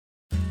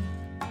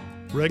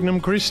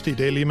Regnum Christi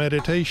Daily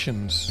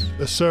Meditations,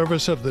 the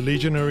service of the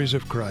Legionaries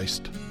of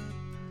Christ.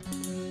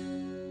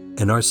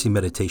 An RC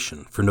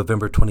Meditation for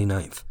November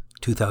 29th,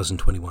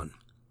 2021.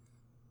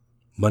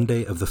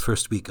 Monday of the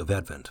first week of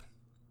Advent.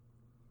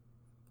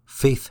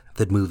 Faith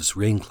that moves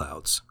rain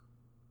clouds.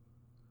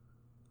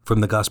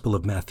 From the Gospel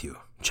of Matthew,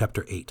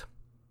 chapter 8.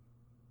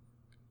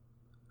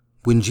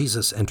 When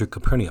Jesus entered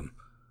Capernaum,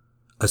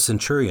 a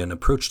centurion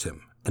approached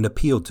him and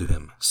appealed to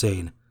him,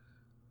 saying,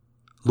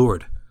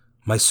 "Lord,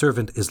 my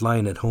servant is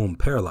lying at home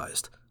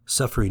paralyzed,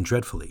 suffering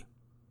dreadfully."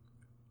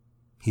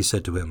 He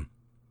said to him,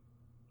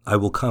 "I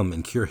will come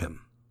and cure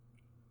him."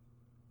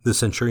 The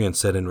centurion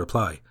said in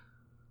reply,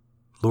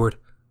 "Lord,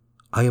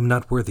 I am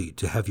not worthy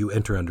to have you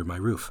enter under my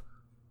roof.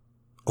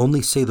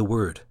 Only say the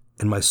word,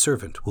 and my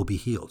servant will be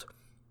healed.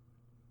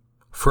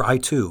 For I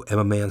too am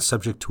a man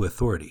subject to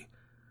authority,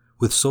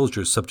 with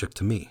soldiers subject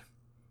to me.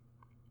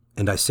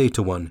 And I say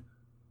to one,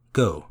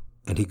 'Go,'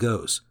 and he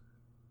goes,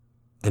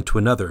 and to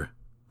another,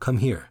 'Come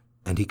here,'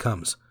 and he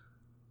comes,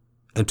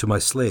 and to my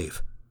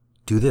slave,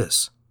 'Do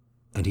this,'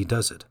 and he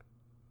does it."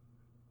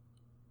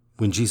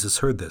 When Jesus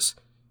heard this,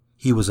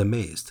 he was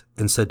amazed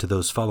and said to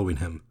those following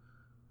him,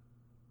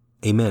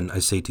 "Amen, I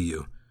say to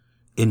you,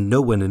 in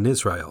no one in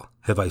Israel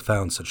have I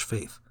found such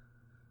faith.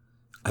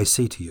 I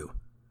say to you,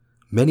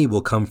 many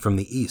will come from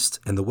the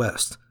east and the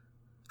west,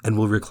 and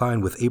will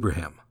recline with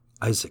Abraham,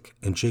 Isaac,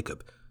 and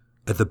Jacob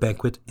at the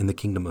banquet in the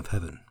kingdom of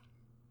heaven."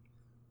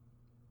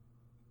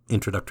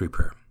 Introductory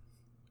Prayer.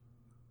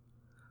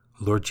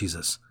 Lord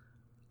Jesus,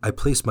 I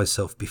place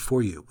myself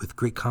before you with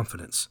great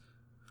confidence,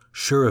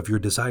 sure of your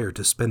desire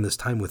to spend this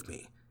time with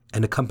me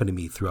and accompany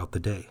me throughout the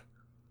day.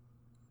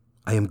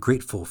 I am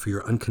grateful for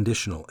your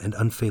unconditional and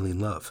unfailing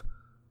love.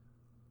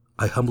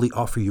 I humbly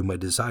offer you my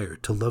desire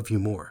to love you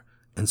more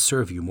and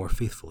serve you more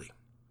faithfully.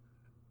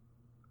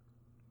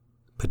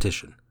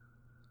 Petition.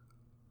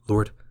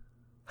 Lord,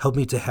 help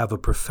me to have a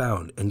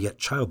profound and yet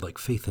childlike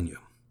faith in you.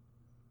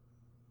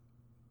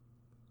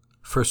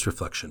 First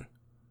reflection.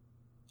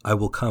 I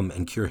will come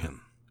and cure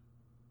him.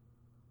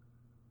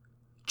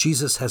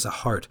 Jesus has a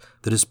heart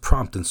that is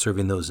prompt in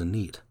serving those in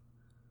need.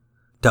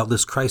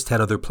 Doubtless Christ had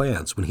other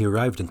plans when he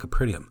arrived in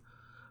Capernaum,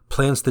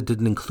 plans that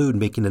didn't include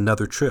making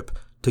another trip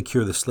to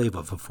cure the slave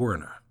of a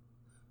foreigner.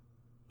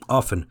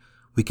 Often,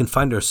 we can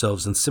find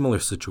ourselves in similar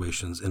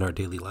situations in our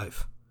daily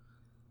life.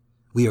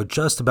 We are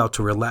just about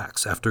to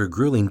relax after a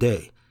grueling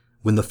day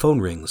when the phone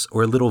rings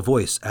or a little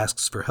voice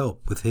asks for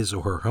help with his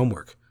or her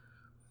homework.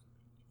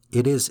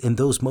 It is in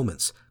those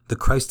moments that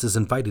Christ is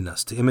inviting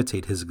us to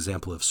imitate his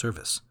example of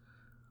service.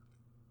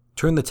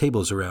 Turn the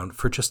tables around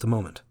for just a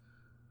moment.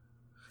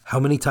 How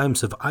many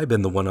times have I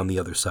been the one on the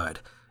other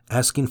side,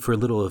 asking for a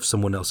little of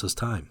someone else's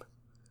time?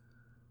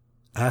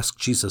 Ask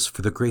Jesus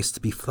for the grace to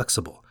be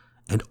flexible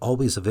and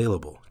always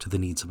available to the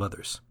needs of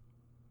others.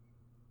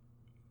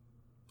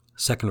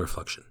 Second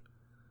reflection.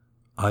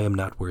 I am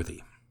not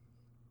worthy.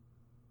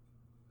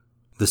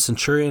 The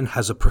centurion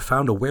has a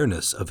profound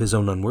awareness of his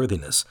own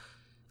unworthiness,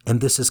 and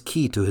this is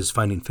key to his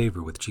finding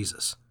favor with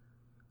Jesus.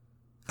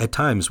 At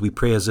times we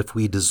pray as if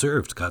we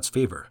deserved God's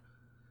favor,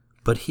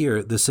 but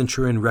here the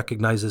centurion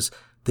recognizes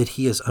that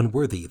he is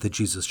unworthy that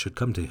Jesus should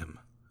come to him.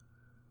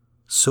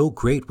 So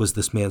great was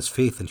this man's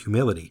faith and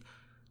humility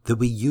that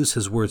we use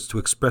his words to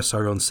express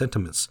our own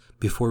sentiments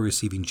before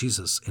receiving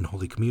Jesus in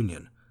Holy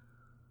Communion.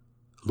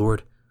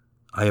 Lord,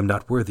 I am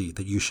not worthy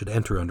that you should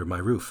enter under my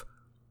roof,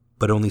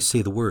 but only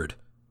say the word,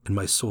 and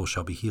my soul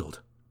shall be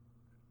healed.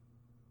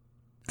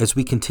 As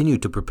we continue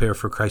to prepare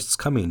for Christ's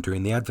coming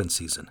during the Advent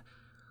season,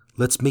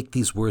 let's make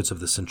these words of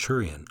the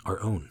centurion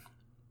our own.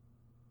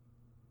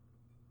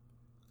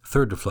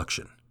 Third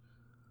reflection.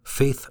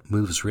 Faith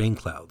moves rain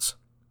clouds.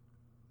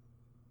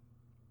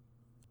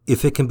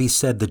 If it can be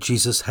said that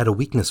Jesus had a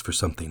weakness for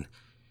something,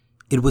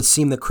 it would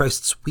seem that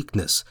Christ's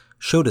weakness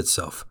showed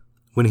itself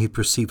when he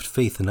perceived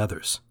faith in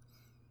others.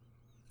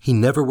 He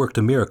never worked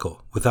a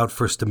miracle without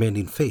first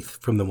demanding faith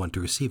from the one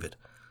to receive it,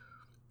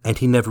 and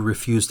he never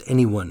refused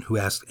anyone who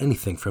asked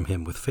anything from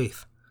him with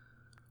faith.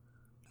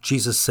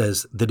 Jesus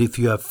says that if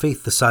you have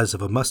faith the size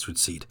of a mustard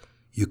seed,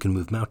 you can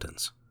move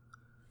mountains.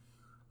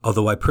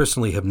 Although I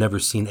personally have never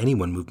seen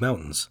anyone move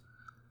mountains,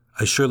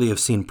 I surely have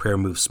seen prayer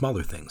move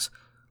smaller things,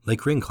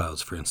 like rain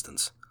clouds, for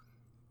instance.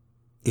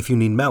 If you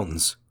need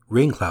mountains,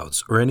 rain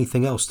clouds, or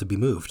anything else to be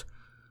moved,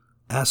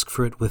 ask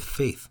for it with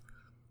faith,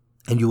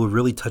 and you will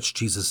really touch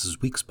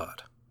Jesus' weak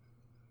spot.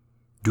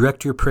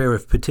 Direct your prayer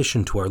of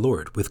petition to our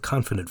Lord with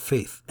confident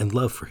faith and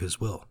love for his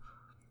will.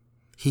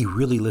 He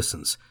really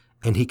listens,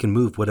 and he can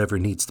move whatever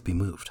needs to be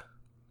moved.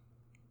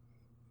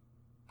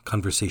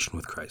 Conversation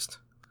with Christ.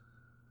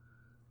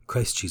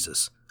 Christ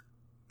Jesus,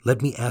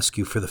 let me ask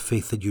you for the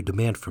faith that you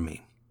demand from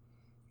me.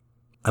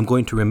 I'm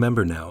going to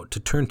remember now to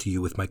turn to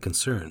you with my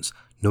concerns,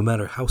 no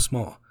matter how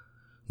small,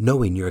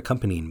 knowing you're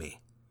accompanying me,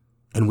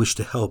 and wish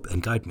to help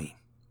and guide me.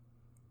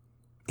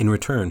 In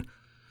return,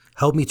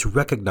 help me to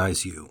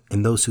recognize you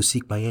in those who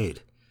seek my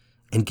aid,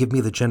 and give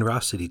me the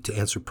generosity to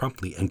answer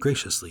promptly and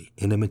graciously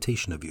in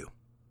imitation of you.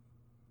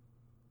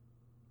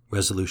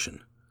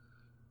 Resolution.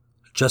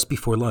 Just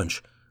before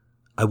lunch,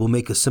 I will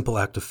make a simple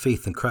act of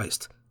faith in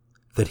Christ,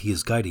 that He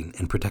is guiding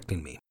and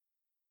protecting me.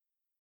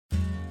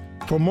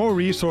 For more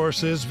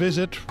resources,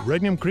 visit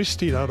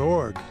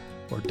regnumchristi.org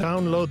or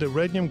download the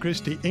Regnum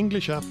Christi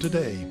English app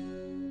today.